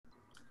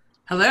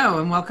Hello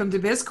and welcome to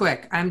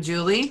BizQuick. I'm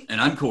Julie.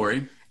 And I'm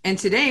Corey. And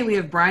today we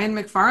have Brian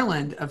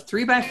McFarland of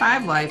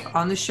 3x5 Life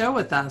on the show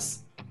with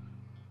us.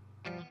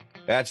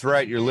 That's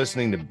right. You're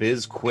listening to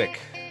BizQuick.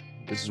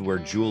 This is where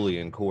Julie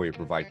and Corey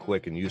provide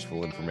quick and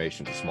useful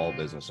information to small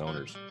business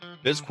owners.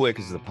 BizQuick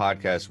is the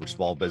podcast where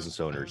small business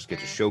owners get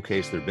to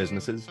showcase their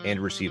businesses and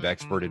receive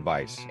expert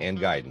advice and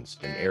guidance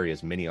in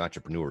areas many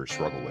entrepreneurs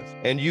struggle with.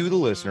 And you, the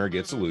listener,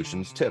 get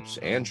solutions, tips,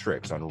 and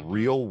tricks on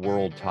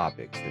real-world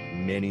topics that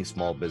many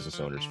small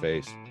business owners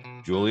face.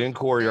 Julie and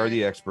Corey are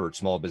the experts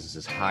small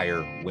businesses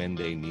hire when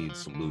they need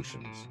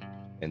solutions.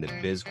 And the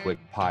BizQuick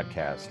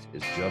podcast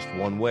is just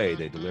one way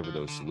they deliver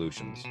those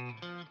solutions.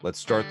 Let's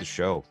start the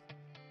show.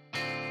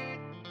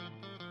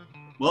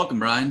 Welcome,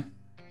 Brian.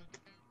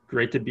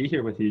 Great to be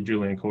here with you,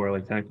 Julie and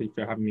Corey. Thank you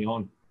for having me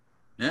on.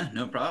 Yeah,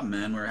 no problem,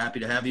 man. We're happy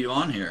to have you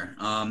on here.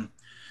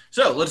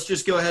 So let's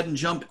just go ahead and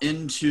jump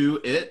into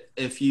it.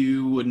 If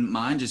you wouldn't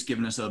mind just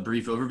giving us a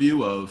brief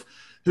overview of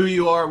who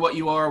you are, what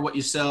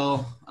you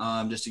sell,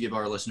 just to give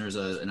our listeners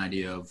an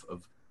idea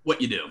of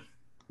what you do.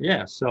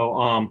 Yeah, so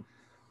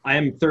I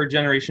am third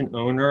generation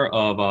owner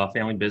of a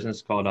family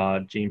business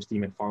called James D.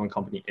 McFarland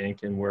Company,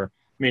 Inc. And we're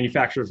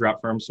manufacturers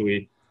rep firm, so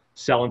we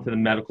sell into the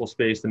medical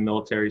space, the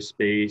military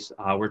space.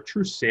 We're a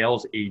true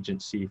sales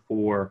agency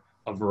for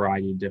a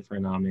variety of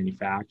different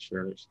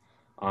manufacturers.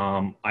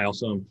 I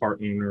also am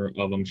part owner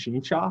of a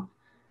machine shop.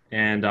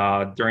 And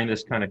during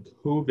this kind of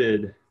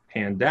COVID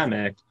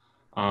pandemic,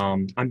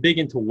 I'm big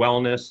into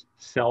wellness,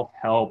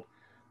 self-help.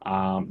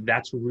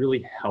 That's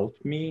really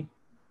helped me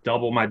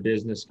double my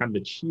business, kind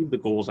of achieve the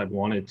goals I've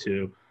wanted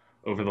to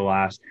over the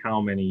last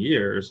how many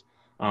years.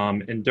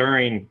 And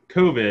during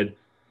COVID,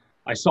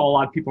 I saw a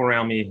lot of people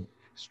around me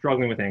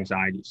struggling with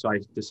anxiety. So I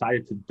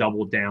decided to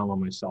double down on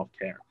my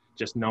self-care,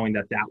 just knowing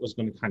that that was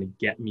going to kind of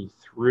get me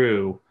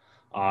through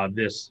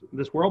this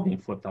world being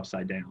flipped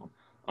upside down.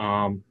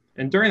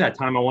 And during that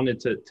time, I wanted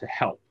to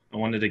help. I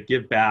wanted to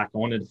give back. I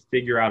wanted to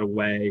figure out a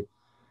way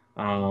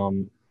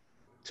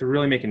to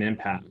really make an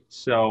impact.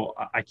 So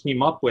I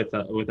came up with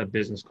a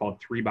business called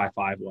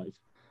 3x5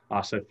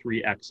 Life. So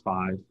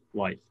 3x5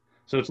 Life.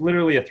 So it's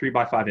literally a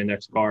 3x5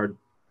 index card.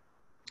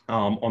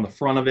 On the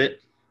front of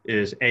it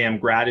is AM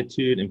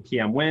gratitude and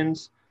PM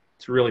wins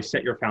to really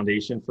set your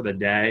foundation for the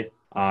day.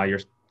 You're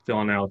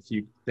filling out a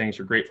few things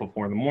you're grateful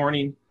for in the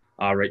morning,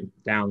 write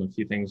down a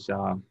few things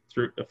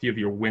through a few of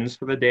your wins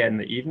for the day and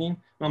the evening.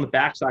 And on the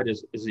backside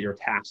is your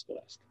task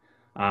list.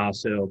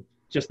 So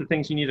just the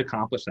things you need to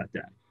accomplish that day.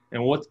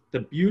 And what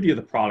the beauty of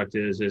the product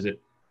is it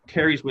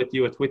carries with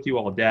you, it's with you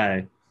all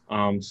day.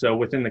 So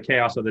within the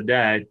chaos of the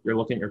day, you're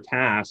looking at your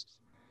tasks,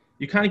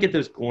 you kind of get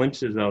those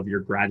glimpses of your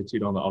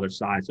gratitude on the other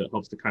side. So it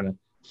helps to kind of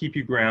keep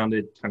you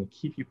grounded, kind of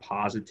keep you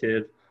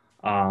positive,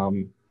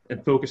 and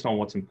focused on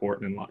what's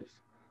important in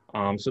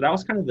life. So that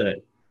was kind of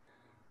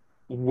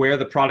where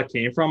the product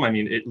came from. I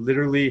mean, it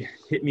literally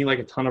hit me like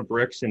a ton of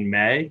bricks in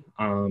May.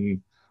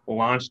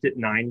 Launched it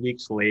 9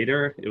 weeks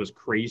later. It was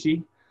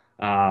crazy.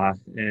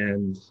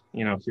 And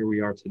here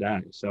we are today.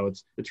 So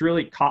it's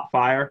really caught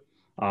fire.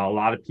 A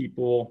lot of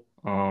people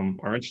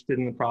are interested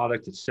in the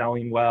product. It's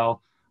selling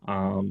well.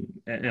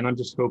 And I'm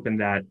just hoping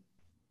that,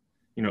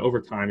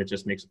 over time, it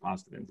just makes a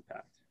positive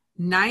impact.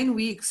 9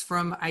 weeks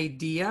from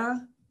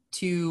idea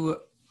to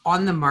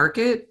on the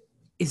market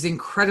is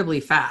incredibly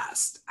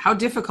fast. How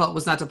difficult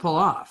was that to pull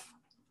off?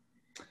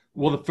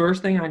 Well, the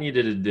first thing I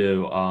needed to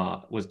do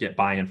was get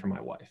buy-in from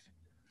my wife.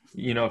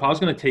 If I was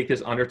going to take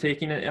this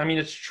undertaking, I mean,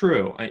 it's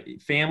true.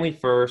 Family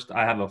first.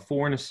 I have a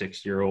 4 and a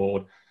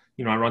 6-year-old.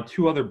 I run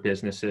 2 other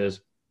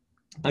businesses.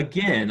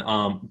 Again,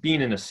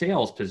 being in a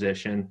sales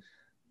position,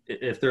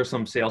 if there's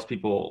some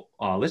salespeople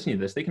listening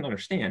to this, they can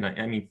understand.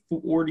 I mean,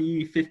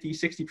 40, 50,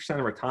 60% of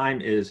our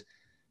time is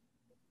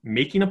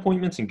making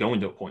appointments and going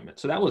to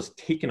appointments. So that was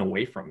taken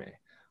away from me.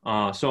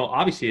 So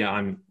obviously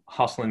I'm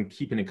hustling,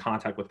 keeping in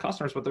contact with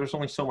customers, but there's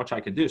only so much I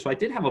could do. So I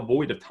did have a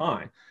void of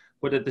time,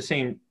 but at the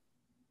same,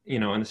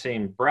 in the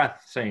same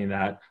breath saying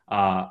that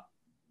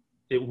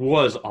it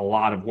was a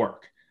lot of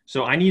work.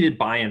 So I needed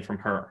buy-in from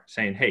her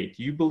saying, hey,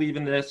 do you believe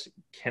in this?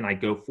 Can I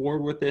go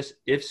forward with this?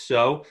 If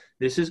so,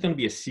 this is going to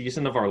be a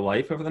season of our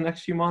life over the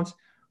next few months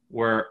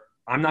where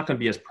I'm not going to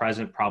be as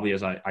present probably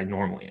as I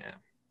normally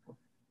am.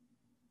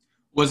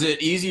 Was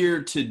it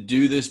easier to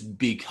do this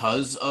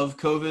because of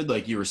COVID?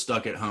 Like you were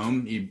stuck at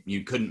home,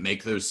 you couldn't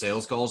make those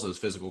sales calls, those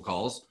physical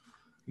calls?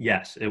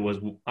 Yes, it was.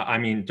 I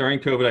mean, during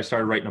COVID, I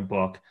started writing a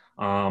book.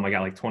 I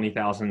got like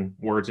 20,000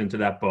 words into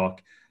that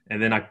book.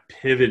 And then I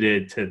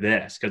pivoted to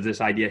this because this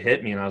idea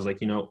hit me and I was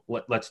like,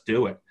 let's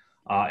do it.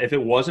 If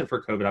it wasn't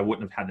for COVID, I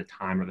wouldn't have had the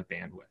time or the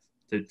bandwidth,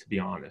 to be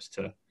honest,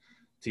 to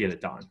get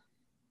it done.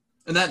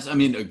 And that's,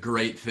 a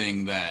great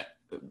thing that,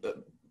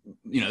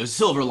 the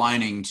silver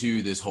lining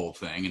to this whole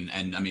thing.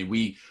 And I mean,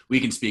 we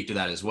can speak to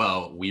that as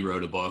well. We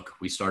wrote a book,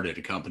 we started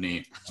a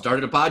company,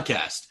 started a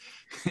podcast,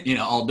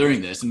 all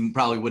during this, and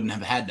probably wouldn't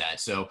have had that.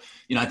 So,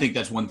 I think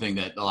that's one thing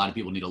that a lot of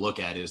people need to look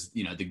at is,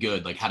 the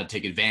good, like how to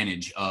take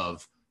advantage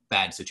of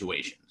bad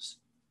situations.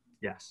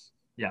 Yes.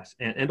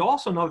 And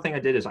also another thing I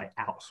did is I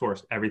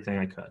outsourced everything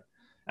I could.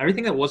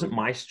 everything that wasn't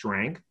my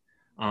strength,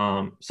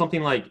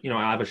 something like,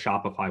 I have a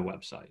Shopify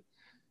website.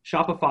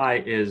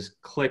 Shopify is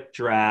click,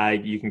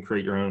 drag, you can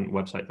create your own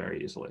website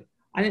very easily.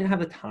 I didn't have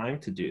the time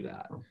to do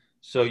that.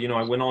 So,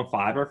 I went on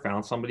Fiverr,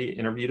 found somebody,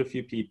 interviewed a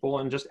few people,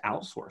 and just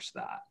outsourced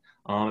that.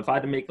 If I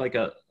had to make like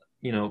a,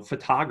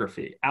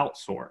 photography,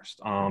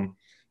 outsourced.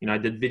 I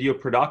did video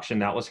production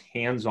that was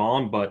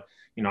hands-on, but,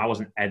 I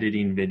wasn't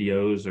editing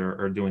videos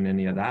or doing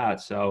any of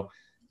that. So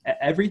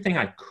everything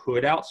I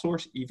could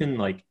outsource, even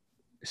like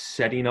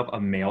setting up a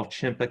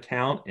MailChimp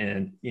account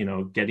and,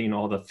 getting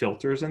all the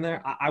filters in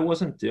there, I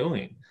wasn't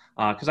doing,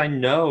 because I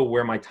know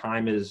where my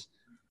time is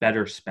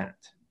better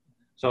spent.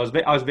 So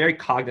I was very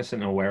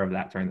cognizant and aware of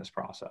that during this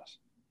process.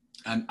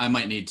 I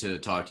might need to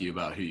talk to you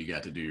about who you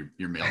got to do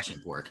your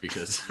MailChimp work,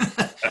 because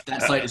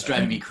that site is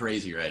driving me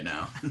crazy right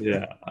now.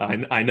 Yeah,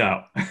 I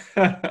know.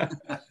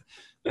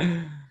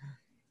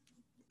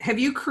 Have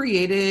you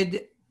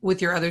created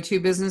with your other two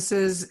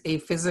businesses a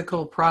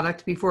physical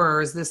product before,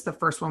 or is this the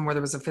first one where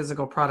there was a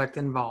physical product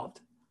involved?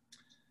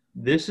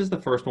 This is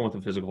the first one with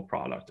a physical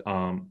product.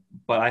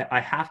 But I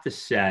have to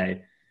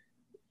say,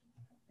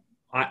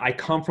 I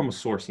come from a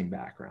sourcing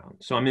background.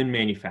 So I'm in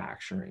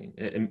manufacturing.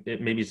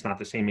 Maybe it's not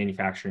the same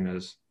manufacturing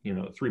as,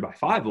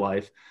 3x5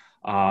 Life,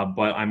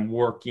 but I'm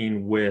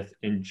working with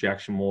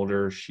injection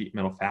molders, sheet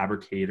metal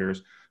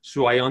fabricators.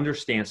 So I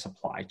understand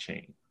supply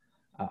chain.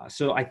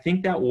 So I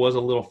think that was a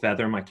little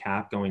feather in my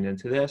cap going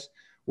into this,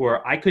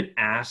 where I could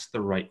ask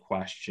the right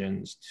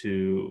questions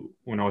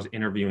when I was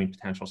interviewing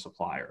potential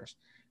suppliers.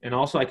 And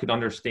also I could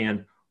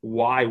understand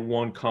why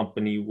one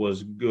company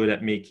was good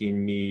at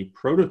making me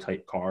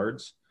prototype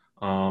cards,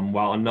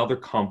 while another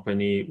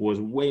company was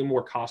way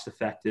more cost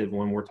effective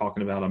when we're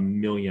talking about 1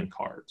 million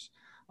cards.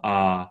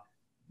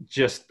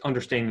 Just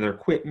understanding their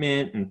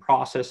equipment and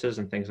processes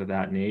and things of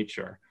that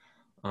nature.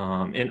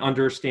 And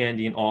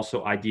understanding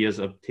also ideas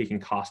of taking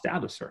cost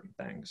out of certain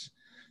things.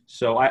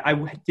 So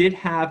I did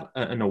have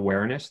an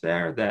awareness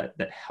there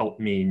that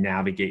helped me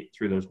navigate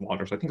through those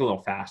waters, I think a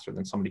little faster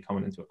than somebody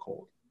coming into it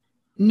cold.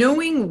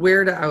 Knowing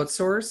where to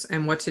outsource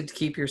and what to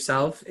keep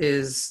yourself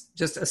is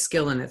just a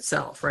skill in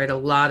itself, right? A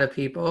lot of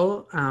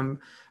people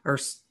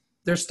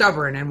they're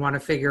stubborn and want to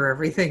figure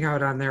everything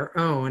out on their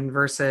own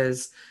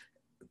versus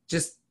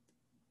just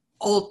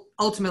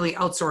ultimately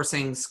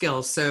outsourcing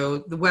skills. So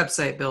the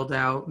website build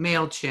out,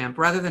 MailChimp,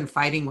 rather than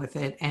fighting with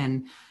it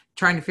and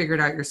trying to figure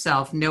it out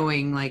yourself,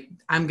 knowing like,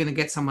 I'm going to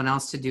get someone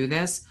else to do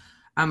this.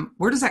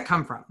 Where does that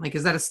come from? Like,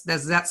 is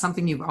that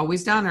something you've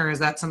always done, or is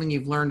that something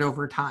you've learned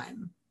over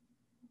time?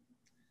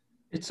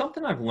 It's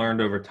something I've learned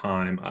over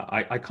time.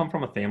 I come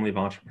from a family of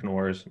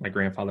entrepreneurs. My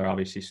grandfather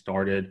obviously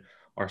started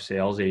our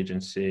sales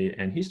agency,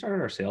 and he started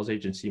our sales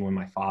agency when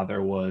my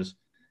father was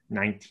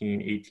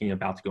 19, 18,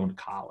 about to go into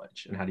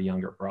college, and had a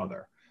younger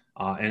brother.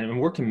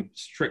 And we're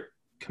strict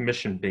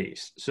commission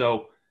based.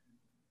 So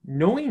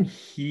knowing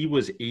he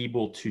was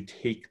able to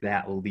take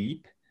that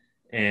leap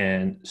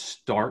and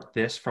start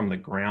this from the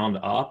ground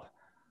up,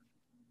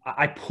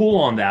 I pull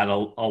on that a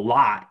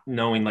lot,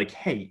 knowing like,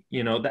 hey,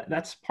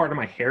 that's part of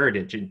my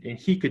heritage, and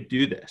he could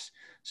do this.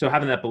 So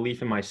having that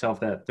belief in myself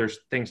that there's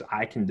things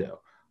I can do.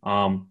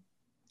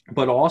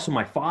 But also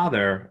my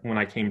father, when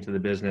I came to the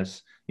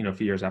business, a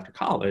few years after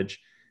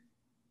college,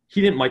 he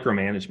didn't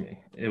micromanage me.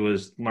 It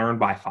was learn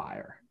by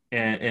fire.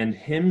 And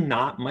him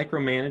not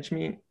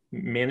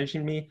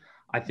managing me,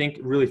 I think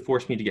really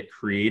forced me to get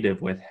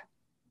creative with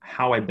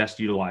how I best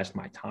utilized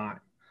my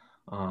time.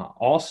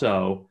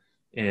 Also,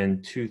 in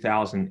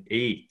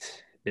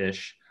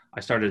 2008-ish, I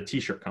started a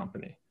t-shirt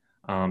company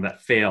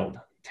that failed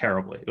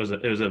terribly. It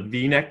was a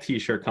V-neck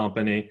t-shirt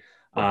company,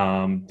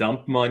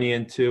 dumped money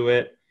into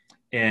it.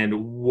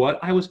 And what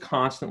I was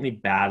constantly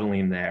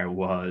battling there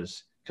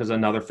was, because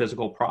another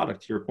physical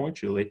product, to your point,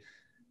 Julie,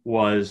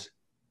 was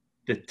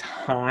the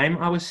time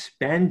I was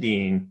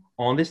spending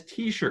on this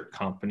t-shirt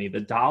company,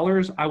 the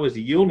dollars I was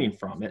yielding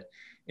from it,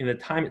 and the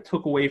time it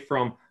took away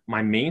from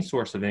my main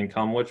source of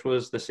income, which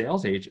was the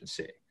sales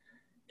agency.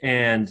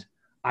 And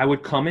I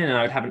would come in and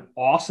I would have an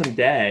awesome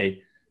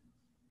day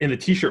in the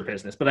t-shirt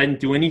business, but I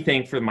didn't do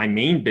anything for my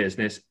main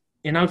business,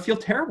 and I would feel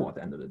terrible at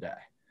the end of the day.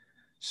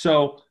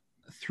 So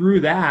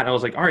through that, I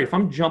was like, all right, if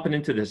I'm jumping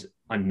into this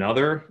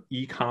another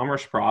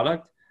e-commerce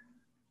product,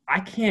 I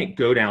can't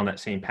go down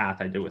that same path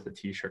I did with the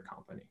t-shirt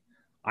company.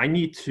 I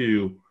need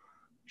to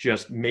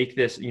just make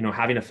this,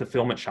 having a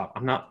fulfillment shop.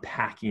 I'm not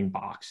packing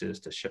boxes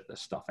to ship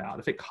this stuff out.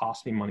 If it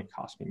costs me money, it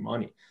costs me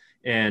money.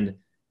 And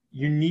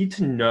you need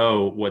to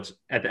know what's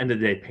at the end of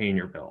the day paying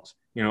your bills.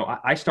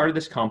 I started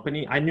this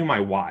company. I knew my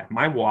why.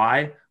 My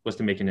why was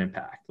to make an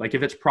impact. Like,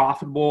 if it's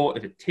profitable,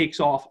 if it takes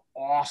off,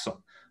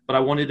 awesome. But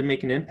I wanted to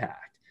make an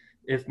impact.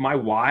 If my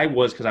why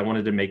was because I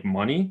wanted to make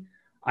money,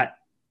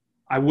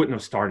 I wouldn't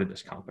have started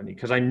this company,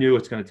 because I know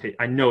it's going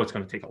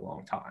to take a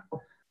long time.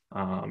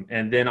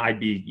 And then I'd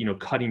be,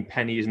 cutting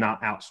pennies,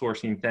 not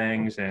outsourcing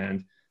things.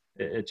 And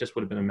it just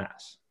would have been a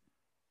mess.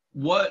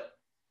 What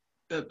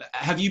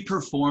have you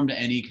performed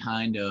any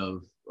kind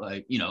of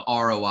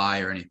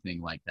ROI or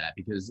anything like that?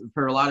 Because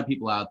for a lot of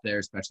people out there,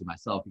 especially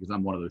myself, because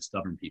I'm one of those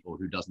stubborn people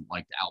who doesn't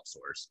like to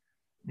outsource,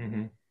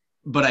 Mm-hmm.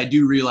 But I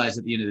do realize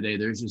at the end of the day,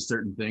 there's just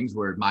certain things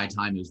where my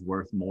time is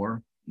worth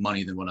more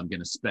money than what I'm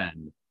going to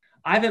spend.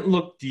 I haven't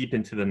looked deep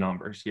into the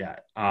numbers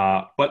yet,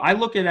 but I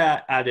look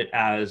at it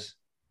as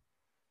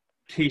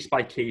case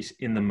by case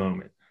in the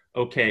moment.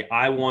 Okay,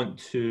 I want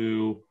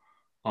to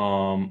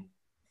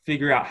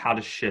figure out how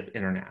to ship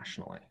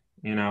internationally.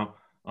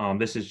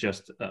 This is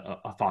just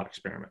a thought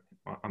experiment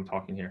I'm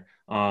talking here.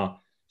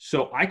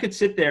 So I could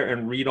sit there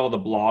and read all the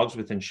blogs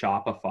within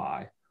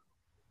Shopify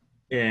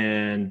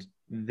and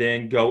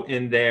then go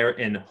in there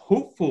and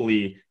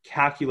hopefully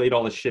calculate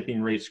all the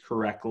shipping rates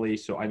correctly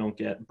so I don't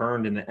get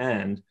burned in the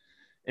end.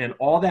 And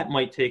all that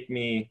might take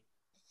me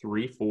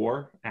 3,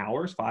 4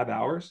 hours, 5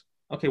 hours.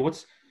 Okay,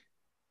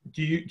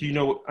 do you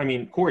know, I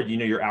mean, Corey, do you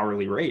know your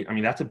hourly rate? I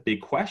mean, that's a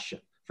big question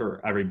for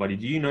everybody.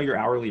 Do you know your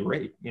hourly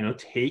rate?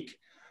 Take,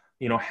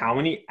 how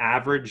many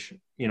average,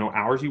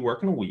 hours you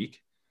work in a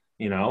week,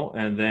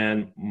 and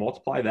then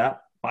multiply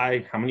that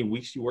by how many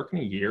weeks you work in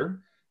a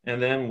year,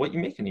 and then what you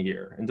make in a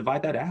year, and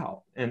divide that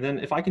out. And then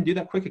if I can do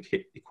that quick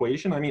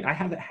equation, I mean, I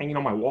have that hanging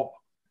on my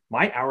wall.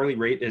 My hourly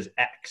rate is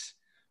X.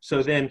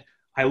 So then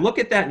I look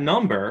at that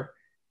number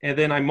and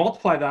then I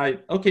multiply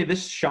that. Okay,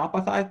 this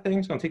Shopify thing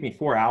is going to take me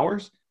 4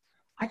 hours.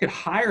 I could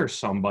hire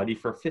somebody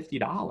for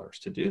 $50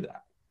 to do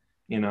that,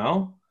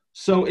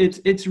 So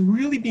it's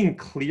really being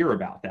clear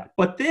about that.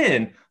 But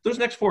then those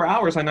next 4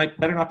 hours, I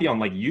better not be on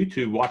like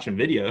YouTube watching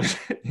videos,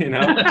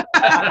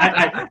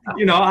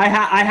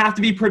 I have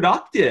to be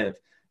productive.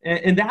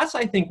 And that's,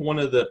 I think, one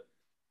of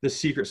the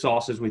secret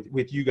sauces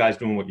with you guys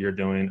doing what you're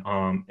doing,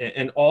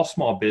 and all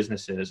small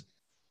businesses,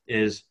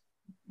 is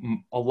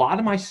a lot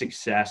of my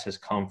success has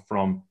come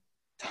from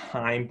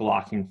time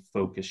blocking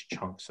focused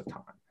chunks of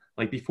time.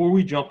 Like before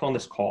we jumped on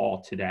this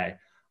call today,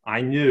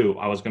 I knew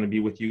I was going to be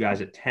with you guys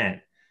at 10,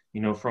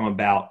 from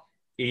about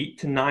 8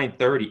 to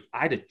 9:30, I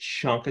had a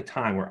chunk of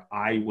time where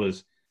I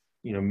was,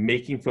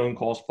 making phone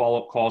calls,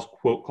 follow-up calls,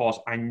 quote calls.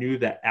 I knew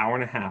that hour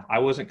and a half, I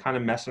wasn't kind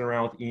of messing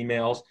around with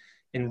emails,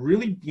 and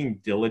really being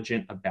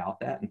diligent about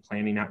that and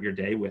planning out your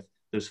day with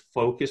those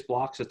focus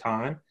blocks of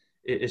time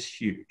is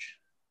huge.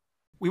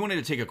 We wanted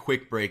to take a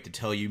quick break to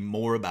tell you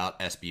more about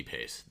SB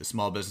Pace, the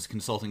small business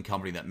consulting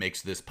company that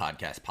makes this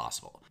podcast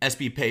possible.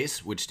 SB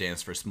Pace, which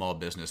stands for Small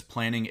Business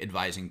Planning,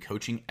 Advising,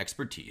 Coaching,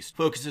 Expertise,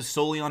 focuses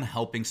solely on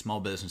helping small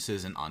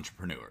businesses and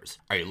entrepreneurs.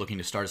 Are you looking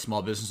to start a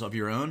small business of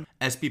your own?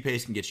 SB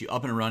Pace can get you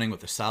up and running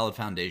with a solid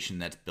foundation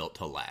that's built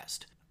to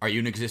last. Are you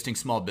an existing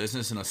small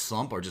business in a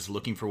slump or just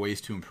looking for ways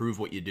to improve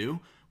what you do?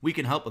 We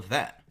can help with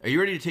that. Are you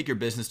ready to take your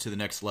business to the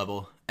next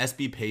level?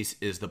 SB Pace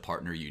is the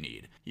partner you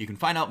need. You can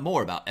find out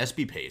more about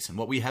SB Pace and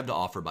what we have to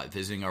offer by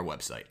visiting our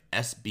website,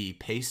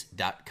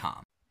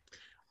 sbpace.com.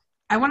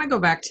 I want to go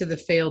back to the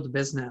failed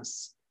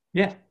business.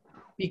 Yeah.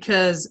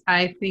 Because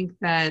I think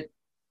that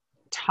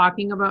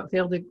talking about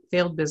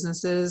failed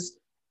businesses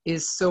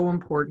is so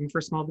important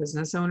for small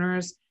business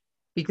owners,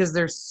 because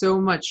there's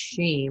so much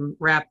shame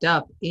wrapped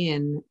up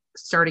in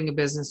starting a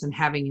business and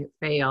having it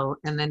fail.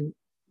 And then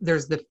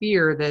there's the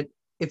fear that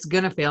it's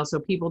going to fail. So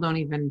people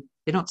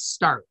they don't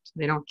start,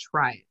 they don't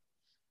try it.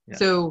 Yeah.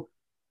 So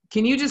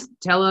can you just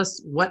tell us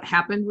what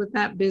happened with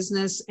that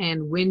business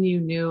and when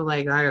you knew,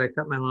 like, I got to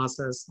cut my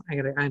losses.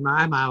 I'm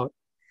out.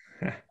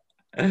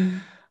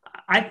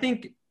 I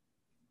think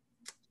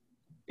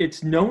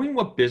it's knowing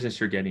what business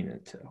you're getting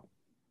into.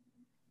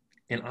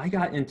 And I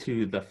got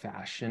into the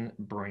fashion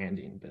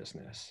branding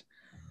business,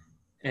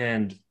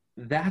 and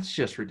that's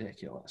just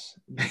ridiculous,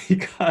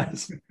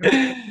 because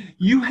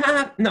you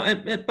have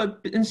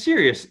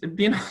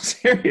being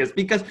serious,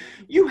 because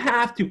you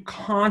have to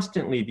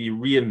constantly be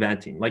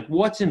reinventing, like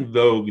what's in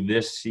vogue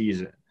this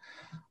season.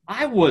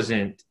 I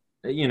wasn't,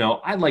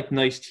 I like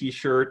nice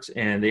t-shirts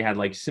and they had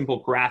like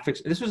simple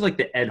graphics. This was like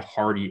the Ed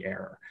Hardy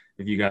era,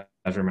 if you guys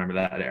remember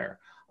that era.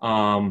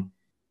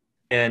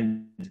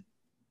 And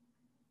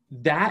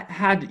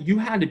you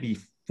had to be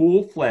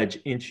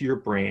full-fledged into your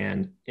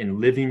brand and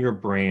living your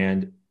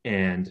brand.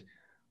 And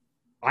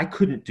I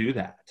couldn't do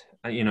that.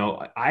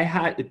 I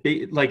had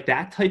like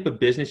that type of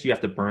business, you have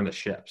to burn the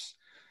ships,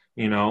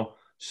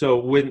 So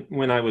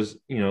when I was,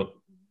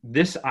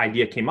 this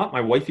idea came up,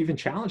 my wife even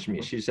challenged me.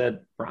 She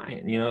said,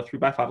 Brian,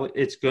 3x5,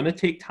 it's going to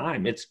take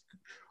time.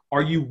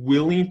 Are you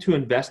willing to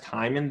invest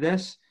time in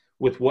this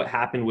with what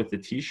happened with the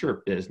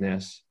t-shirt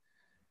business?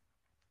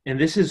 And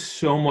this is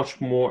so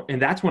much more.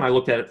 And that's when I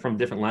looked at it from a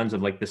different lens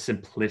of like the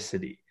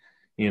simplicity.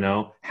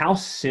 How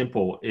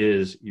simple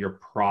is your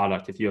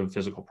product if you have a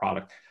physical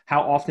product?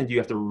 How often do you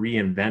have to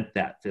reinvent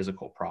that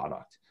physical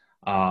product?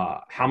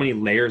 How many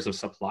layers of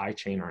supply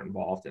chain are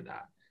involved in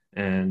that?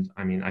 And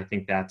I mean, I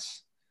think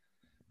that's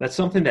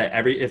something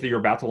that if you're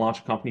about to launch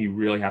a company, you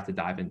really have to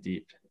dive in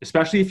deep,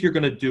 especially if you're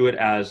going to do it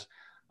as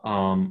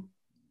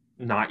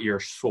not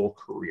your sole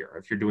career,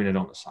 if you're doing it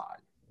on the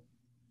side.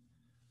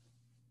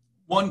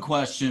 One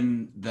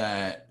question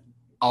that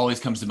always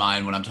comes to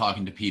mind when I'm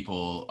talking to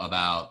people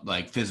about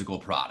like physical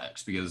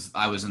products, because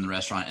I was in the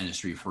restaurant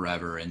industry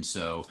forever. And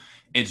so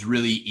it's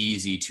really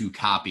easy to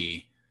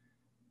copy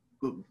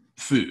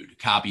food,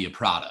 copy a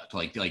product,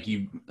 like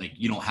you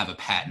don't have a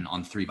patent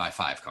on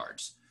 3x5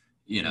 cards,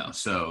 you know?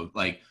 So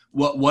like,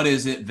 what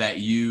is it that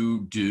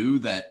you do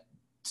that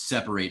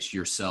separates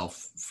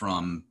yourself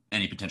from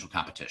any potential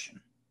competition?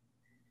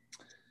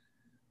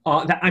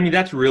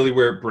 That's really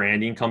where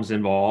branding comes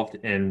involved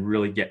and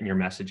really getting your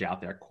message out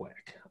there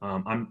quick.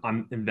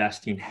 I'm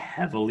investing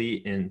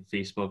heavily in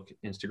Facebook,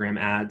 Instagram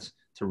ads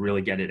to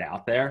really get it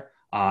out there.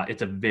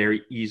 It's a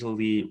very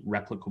easily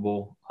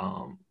replicable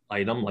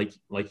item,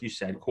 like you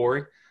said,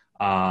 Corey.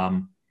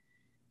 There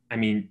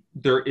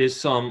is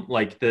some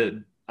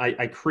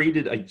I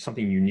created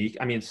something unique.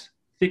 It's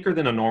thicker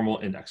than a normal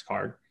index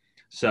card,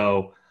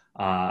 so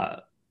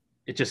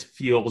it just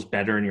feels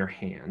better in your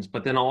hands.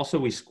 But then also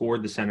we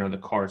scored the center of the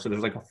card, so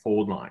there's like a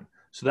fold line.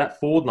 So that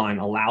fold line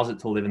allows it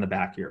to live in the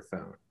back of your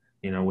phone,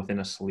 within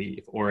a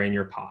sleeve or in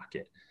your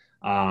pocket.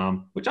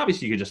 Which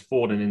obviously you could just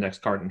fold an index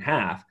card in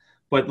half,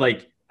 but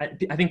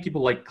I think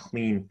people like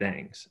clean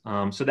things.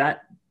 So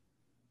that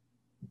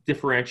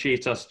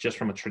differentiates us just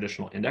from a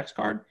traditional index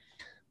card.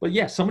 But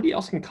yeah, somebody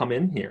else can come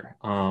in here.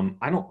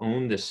 I don't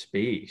own this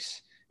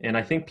space, and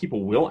I think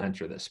people will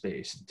enter this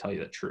space, to tell you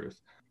the truth.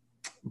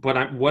 But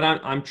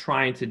I'm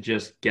trying to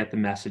just get the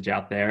message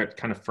out there,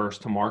 kind of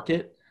first to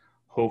market.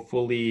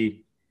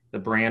 Hopefully the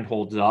brand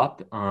holds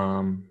up,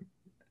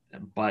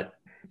 but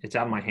it's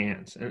out of my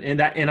hands. And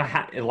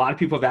a lot of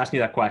people have asked me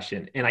that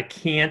question, and I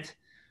can't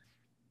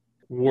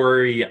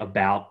worry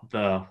about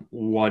the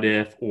what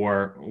if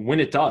or when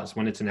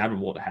it's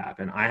inevitable to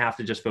happen. I have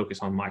to just focus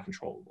on my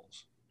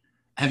controllables.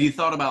 Have you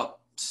thought about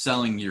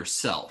selling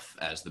yourself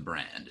as the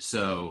brand?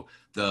 So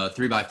the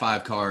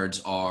 3x5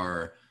 cards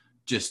are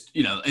just,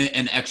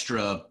 an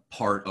extra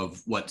part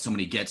of what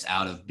somebody gets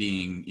out of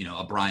being,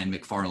 a Brian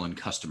McFarland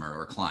customer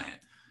or client.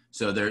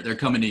 So they're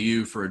coming to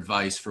you for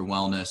advice, for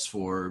wellness,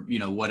 for,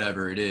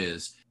 whatever it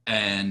is.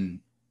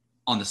 And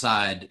on the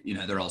side,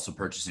 they're also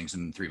purchasing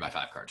some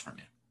 3x5 cards from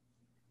you.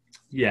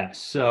 Yeah.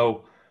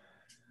 So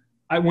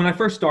when I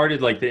first started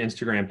the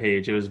Instagram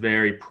page, it was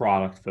very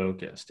product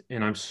focused,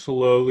 and I'm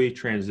slowly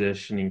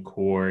transitioning,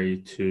 Corey,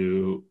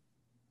 to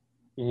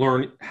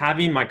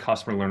having my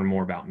customer learn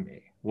more about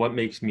me, what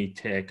makes me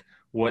tick,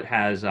 what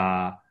has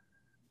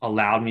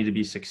allowed me to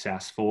be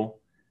successful.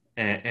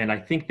 And I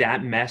think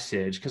that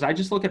message, because I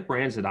just look at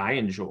brands that I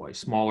enjoy,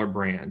 smaller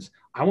brands.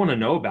 I want to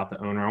know about the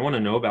owner. I want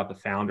to know about the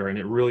founder, and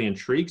it really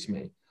intrigues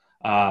me.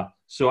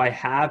 So I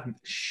have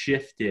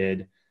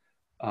shifted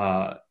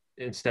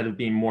instead of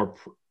being more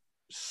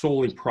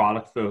solely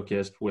product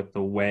focused with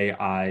the way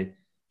I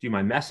do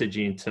my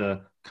messaging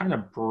to kind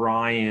of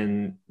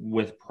Brian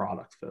with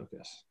product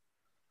focus.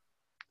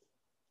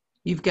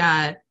 You've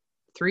got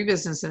 3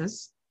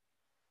 businesses,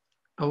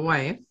 a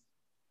wife,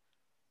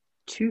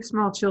 2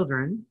 small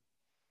children.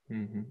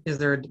 Mm-hmm.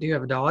 Do you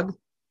have a dog?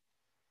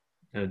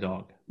 No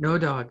dog. No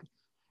dog.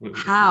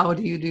 How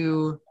do you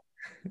do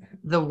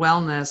the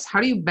wellness?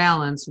 How do you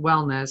balance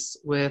wellness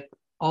with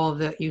all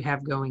that you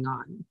have going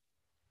on?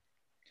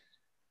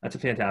 That's a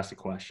fantastic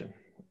question.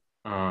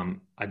 I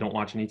don't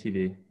watch any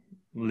TV.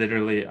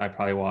 Literally, I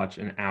probably watch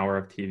an hour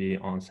of TV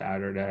on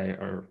Saturday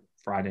or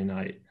Friday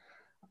night.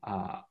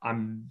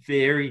 I'm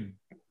very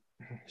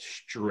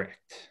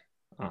strict,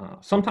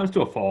 sometimes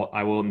to a fault,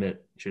 I will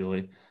admit,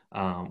 Julie,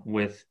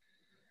 with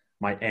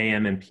my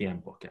AM and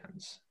PM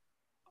bookends.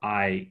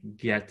 I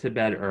get to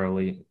bed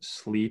early.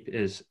 Sleep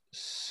is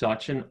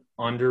such an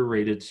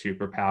underrated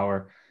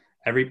superpower.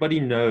 Everybody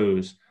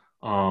knows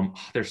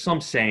there's some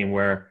saying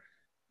where,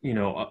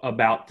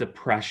 about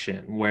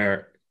depression,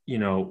 where,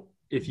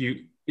 if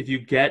you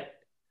get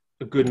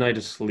a good night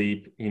of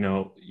sleep,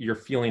 your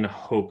feeling of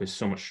hope is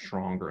so much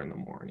stronger in the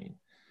morning.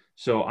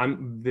 So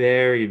I'm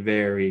very,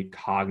 very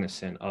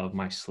cognizant of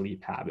my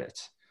sleep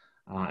habits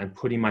and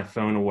putting my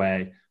phone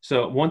away.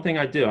 So one thing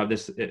I do, I have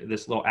this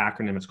little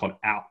acronym, it's called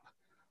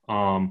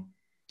ALPP,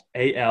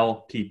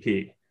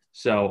 ALPP.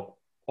 So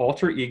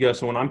alter ego.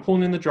 So when I'm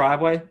pulling in the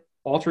driveway,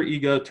 alter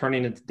ego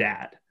turning into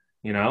dad,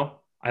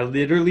 I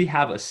literally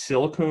have a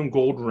silicone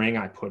gold ring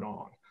I put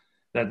on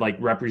that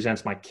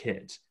represents my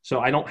kids. So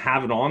I don't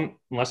have it on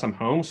unless I'm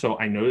home. So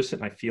I notice it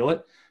and I feel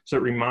it. So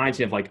it reminds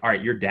me of all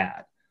right, you're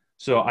dad.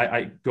 So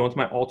I go into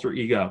my alter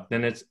ego.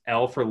 Then it's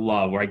L for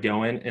love, where I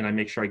go in and I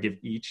make sure I give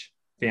each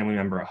family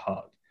member a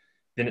hug.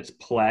 Then it's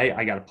play.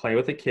 I got to play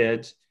with the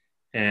kids,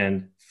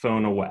 and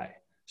phone away.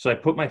 So I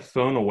put my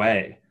phone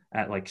away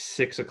at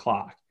 6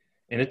 o'clock,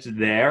 and it's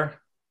there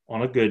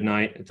on a good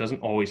night. It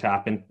doesn't always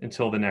happen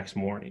until the next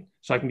morning.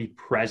 So I can be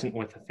present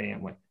with the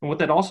family. And what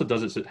that also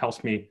does is it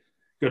helps me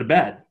go to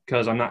bed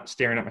because I'm not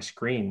staring at my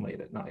screen late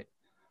at night.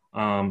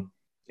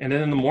 And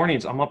then in the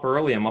mornings, I'm up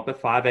early. I'm up at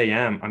 5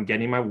 a.m. I'm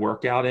getting my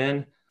workout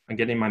in. I'm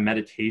getting my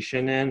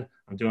meditation in.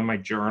 I'm doing my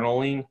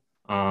journaling.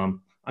 I'm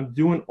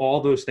doing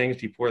all those things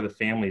before the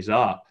family's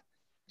up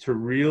to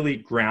really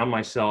ground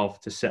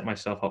myself, to set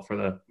myself up for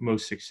the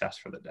most success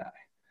for the day.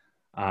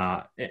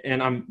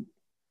 And I'm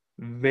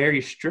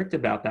very strict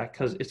about that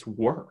because it's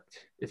worked.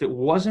 If it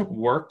wasn't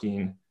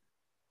working,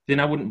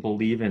 then I wouldn't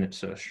believe in it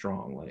so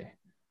strongly.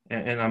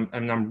 And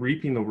I'm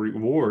reaping the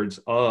rewards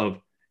of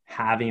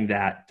having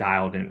that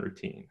dialed in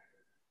routine.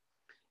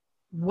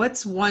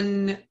 What's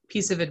one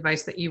piece of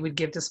advice that you would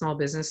give to small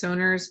business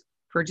owners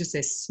for just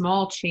a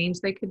small change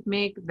they could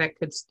make that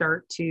could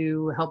start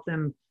to help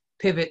them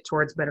pivot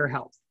towards better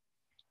health?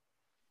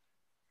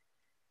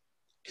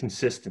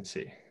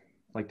 Consistency,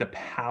 like the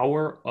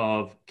power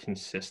of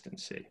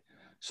consistency.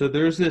 So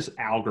there's this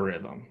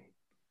algorithm.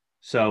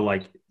 So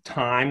like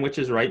time, which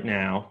is right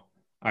now.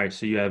 All right.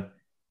 So you have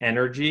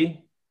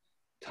energy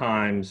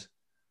times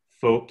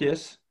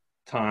focus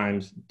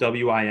times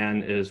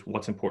WIN is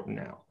what's important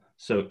now.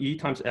 So E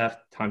times F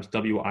times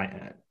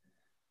WIN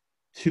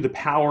to the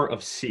power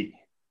of C.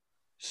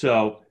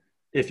 So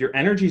if your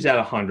energy is at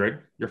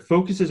 100, your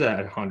focus is at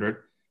 100.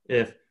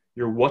 If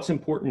your what's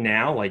important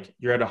now, like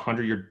you're at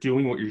 100, you're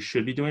doing what you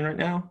should be doing right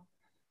now.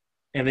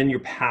 And then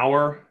your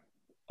power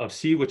of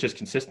C, which is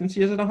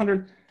consistency, is at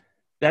 100.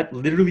 That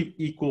literally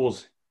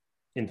equals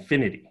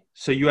infinity.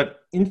 So you have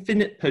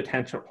infinite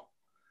potential.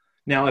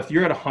 Now, if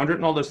you're at 100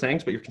 and all those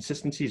things, but your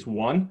consistency is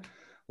 1,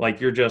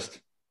 like you're just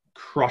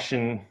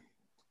crushing,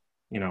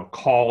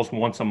 calls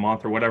once a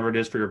month or whatever it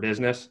is for your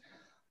business,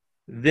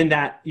 then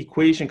that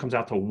equation comes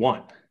out to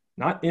 1,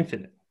 not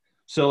infinite.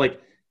 So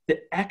like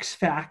the X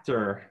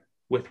factor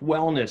with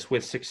wellness,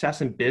 with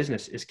success in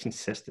business is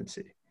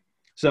consistency.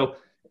 So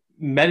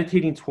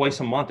meditating twice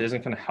a month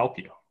isn't going to help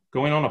you.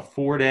 Going on a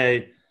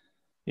 4-day,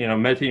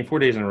 meditating 4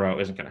 days in a row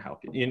isn't going to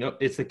help you.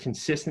 It's the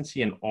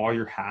consistency in all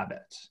your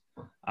habits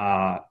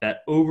that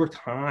over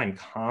time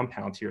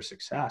compound to your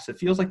success. It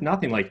feels like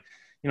nothing. Like,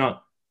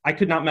 I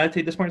could not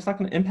meditate this morning. It's not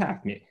going to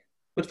impact me.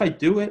 But if I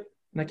do it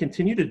and I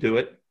continue to do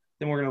it,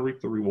 then we're going to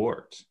reap the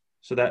rewards.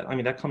 So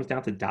that comes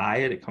down to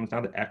diet. It comes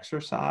down to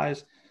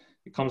exercise.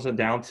 It comes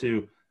down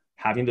to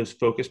having those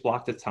focus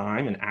blocks of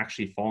time and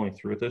actually following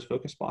through with those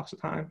focus blocks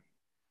of time.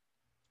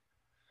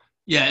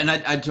 Yeah, and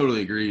I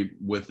totally agree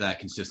with that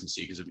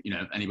consistency because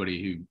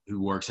anybody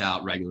who works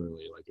out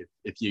regularly, like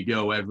if you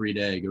go every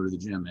day, go to the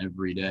gym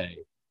every day,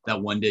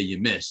 that one day you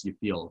miss, you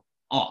feel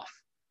off.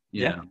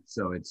 You know?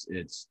 So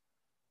it's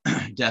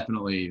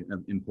definitely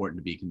important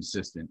to be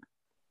consistent.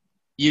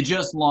 You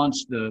just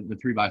launched the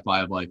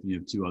 3x5 Life and you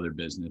have 2 other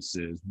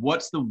businesses.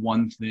 What's the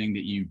one thing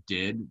that you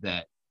did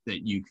that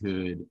you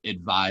could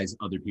advise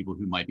other people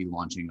who might be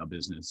launching a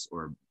business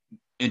or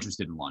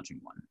interested in launching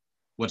one?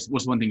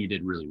 What's one thing you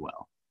did really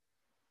well?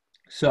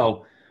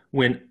 So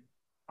when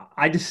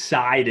I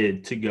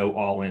decided to go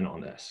all in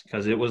on this,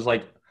 because it was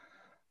like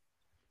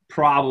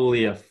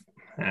probably a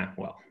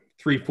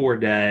 3-4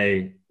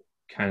 day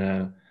kind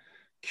of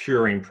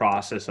curing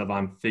process of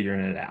I'm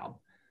figuring it out.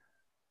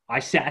 I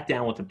sat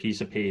down with a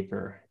piece of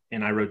paper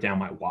and I wrote down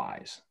my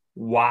whys.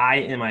 Why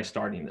am I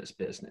starting this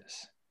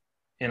business?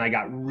 And I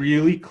got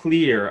really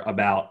clear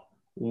about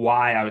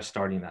why I was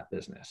starting that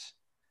business.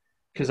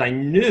 Because I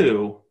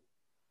knew,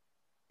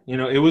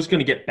 it was going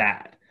to get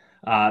bad.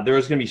 There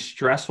was going to be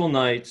stressful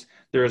nights.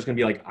 There was going to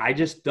be like, I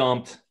just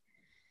dumped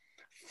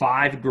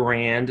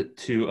 $5,000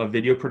 to a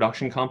video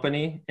production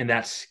company, and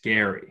that's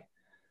scary.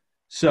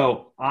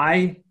 So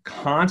I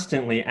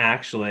constantly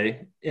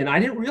and I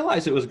didn't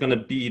realize it was going to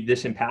be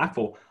this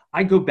impactful.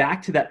 I go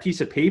back to that piece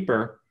of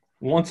paper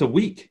once a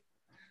week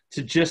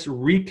to just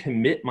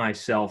recommit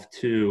myself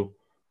to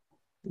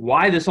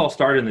why this all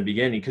started in the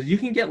beginning. Because you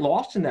can get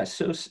lost in that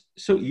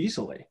so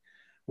easily,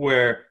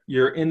 where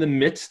you're in the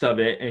midst of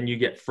it and you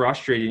get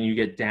frustrated and you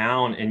get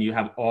down and you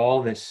have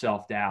all this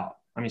self-doubt.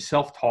 I mean,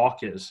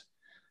 self-talk is,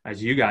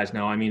 as you guys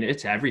know,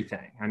 it's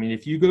everything.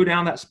 If you go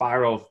down that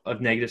spiral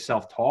of negative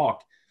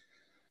self-talk,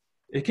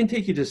 it can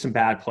take you to some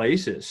bad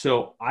places.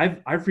 So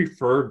I've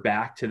referred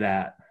back to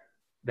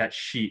that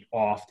sheet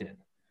often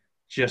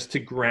just to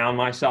ground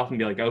myself and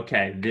be like,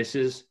 okay, this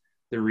is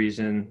the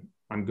reason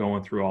I'm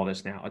going through all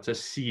this now. It's a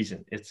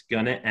season. It's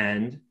going to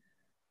end,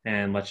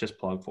 and let's just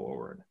plug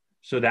forward.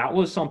 So that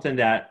was something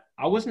that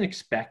I wasn't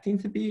expecting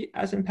to be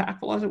as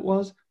impactful as it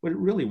was, but it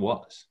really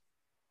was.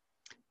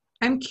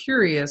 I'm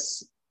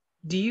curious,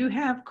 do you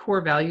have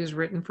core values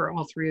written for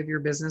all 3 of your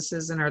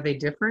businesses, and are they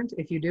different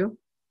if you do?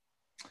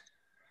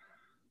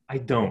 I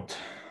don't.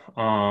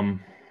 I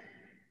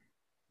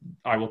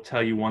will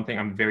tell you one thing.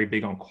 I'm very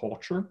big on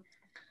culture.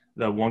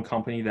 The one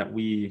company that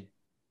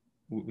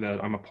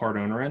I'm a part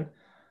owner in,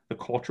 the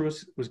culture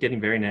was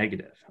getting very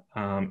negative.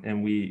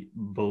 And we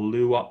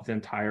blew up the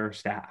entire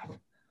staff,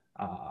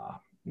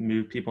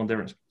 moved people in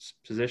different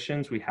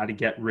positions. We had to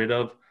get rid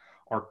of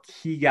our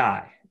key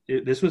guy.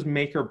 This was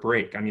make or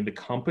break. The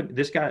company,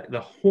 this guy,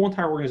 the whole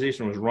entire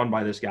organization was run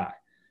by this guy,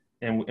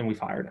 and we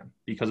fired him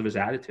because of his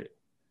attitude.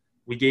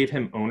 We gave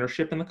him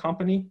ownership in the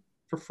company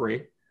for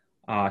free.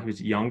 He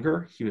was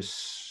younger. He was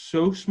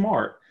so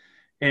smart.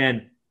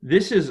 And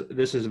this is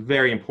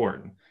very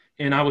important.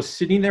 And I was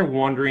sitting there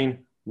wondering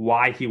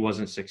why he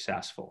wasn't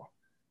successful.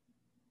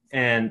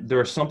 And there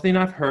was something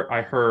I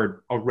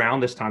heard around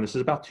this time. This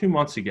is about 2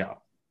 months ago.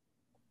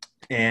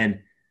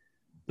 And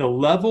the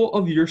level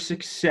of your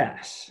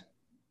success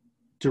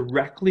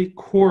directly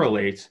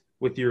correlates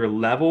with your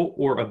level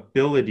or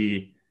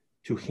ability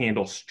to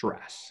handle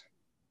stress.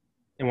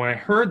 And when I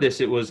heard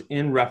this, it was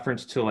in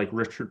reference to like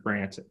Richard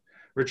Branson.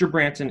 Richard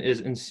Branson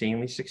is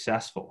insanely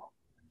successful,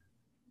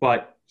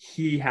 but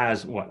he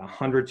has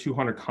 100,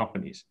 200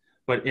 companies.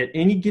 But at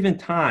any given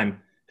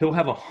time, he'll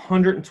have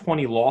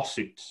 120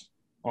 lawsuits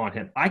on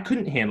him. I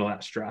couldn't handle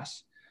that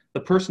stress. The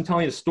person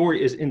telling the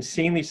story is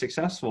insanely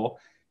successful.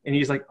 And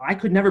he's like, I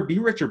could never be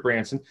Richard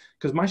Branson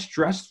because my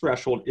stress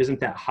threshold isn't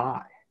that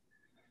high.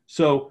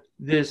 So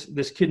this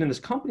kid in this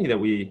company that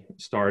we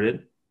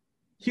started,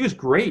 he was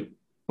great,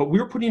 but we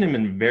were putting him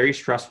in very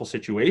stressful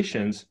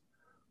situations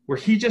where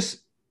he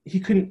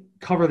couldn't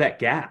cover that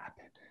gap.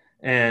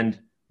 And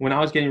when I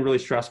was getting really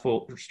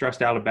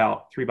stressed out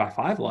about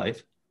 3x5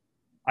 life,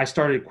 I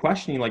started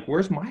questioning, like,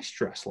 where's my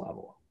stress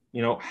level?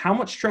 You know, how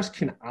much stress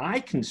can I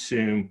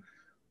consume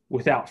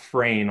without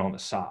fraying on the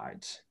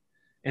sides?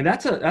 And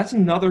that's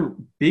another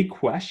big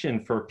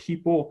question for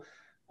people.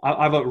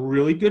 I have a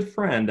really good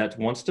friend that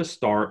wants to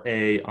start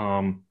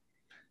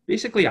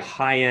basically a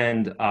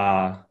high-end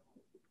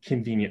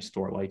convenience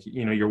store, like,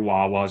 you know, your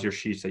Wawas, your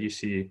Sheetz that you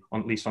see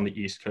at least on the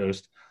East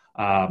Coast.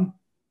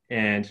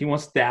 And he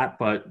wants that,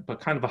 but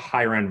kind of a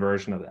higher end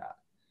version of that.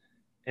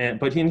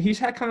 But he's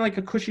had kind of like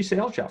a cushy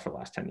sales job for the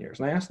last 10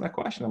 years. And I asked him that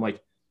question. I'm like,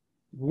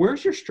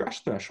 where's your stress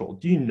threshold?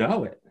 Do you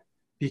know it?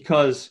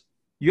 Because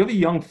you have a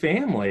young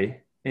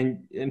family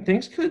and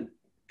things could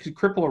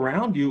cripple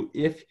around you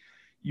if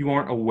you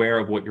aren't aware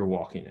of what you're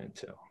walking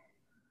into.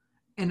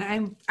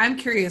 And I'm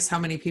curious how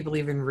many people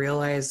even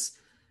realize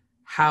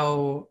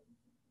how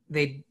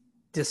they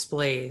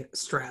display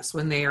stress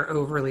when they are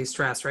overly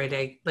stressed,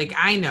 right?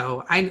 I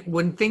know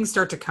when things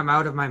start to come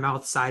out of my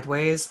mouth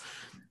sideways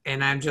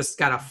and I'm just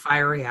got a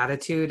fiery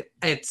attitude,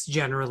 it's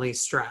generally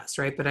stress,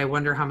 right? But I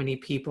wonder how many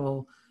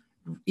people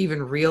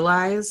even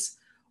realize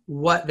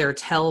what their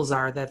tells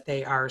are that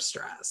they are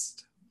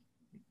stressed.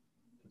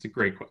 It's a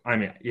great question. I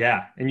mean,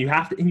 yeah. And you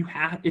have,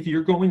 if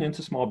you're going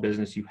into small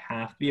business, you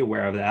have to be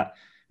aware of that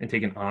and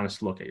take an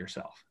honest look at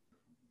yourself.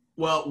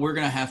 Well, we're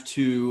going to have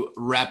to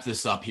wrap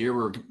this up here.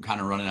 We're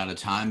kind of running out of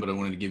time, but I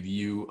wanted to give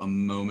you a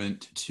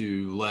moment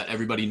to let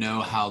everybody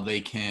know how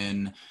they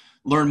can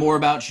learn more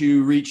about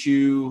you, reach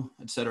you,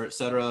 et cetera, et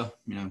cetera.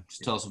 You know,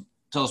 just tell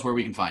us where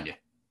we can find you.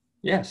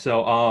 Yeah.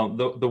 So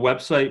the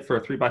website for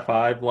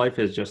 3x5 Life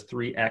is just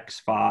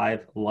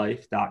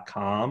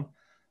 3x5life.com.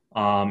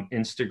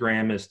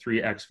 Instagram is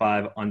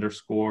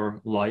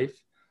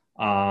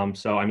 3x5_life.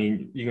 So, I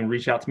mean, you can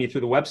reach out to me through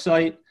the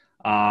website,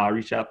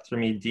 reach out to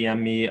me,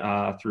 DM me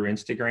through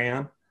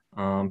Instagram,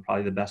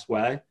 probably the best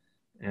way.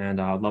 And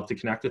I'd love to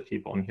connect with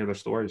people and hear their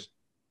stories.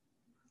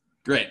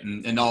 Great.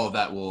 And all of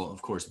that will,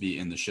 of course, be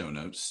in the show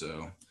notes.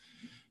 So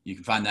you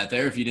can find that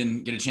there if you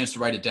didn't get a chance to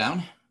write it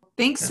down.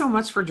 Thanks so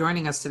much for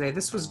joining us today.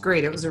 This was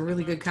great. It was a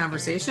really good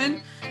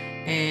conversation.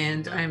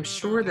 And I'm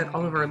sure that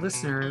all of our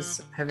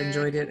listeners have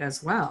enjoyed it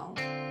as well.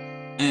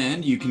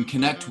 And you can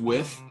connect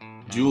with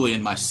Julie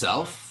and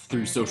myself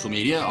through social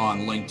media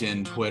on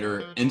LinkedIn,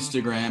 Twitter,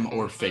 Instagram,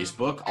 or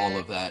Facebook. All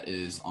of that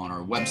is on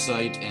our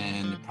website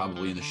and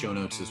probably in the show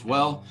notes as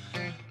well.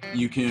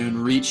 You can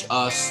reach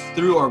us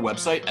through our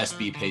website,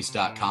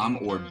 sbpace.com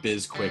or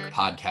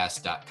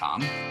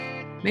bizquickpodcast.com.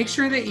 Make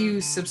sure that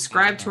you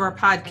subscribe to our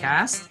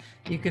podcast.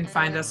 You can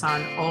find us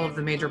on all of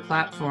the major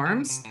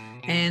platforms.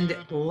 And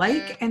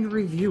like and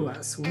review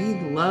us. We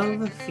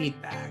love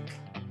feedback.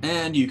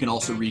 And you can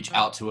also reach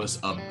out to us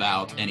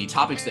about any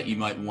topics that you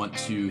might want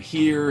to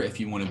hear. If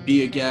you want to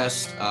be a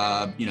guest,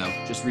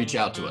 just reach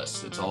out to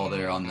us. It's all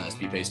there on the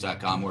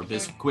sbpace.com or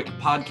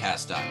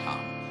bizquickpodcast.com.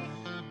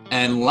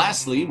 And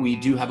lastly, we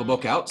do have a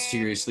book out,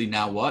 Seriously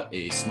Now What?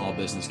 A Small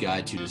Business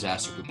Guide to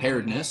Disaster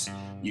Preparedness.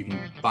 You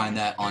can find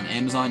that on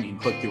Amazon. You can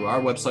click through our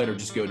website or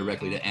just go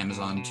directly to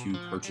Amazon to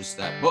purchase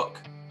that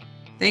book.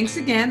 Thanks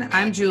again.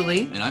 I'm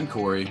Julie. And I'm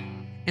Corey.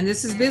 And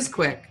this is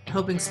BizQuick,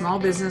 helping small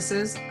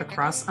businesses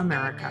across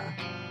America.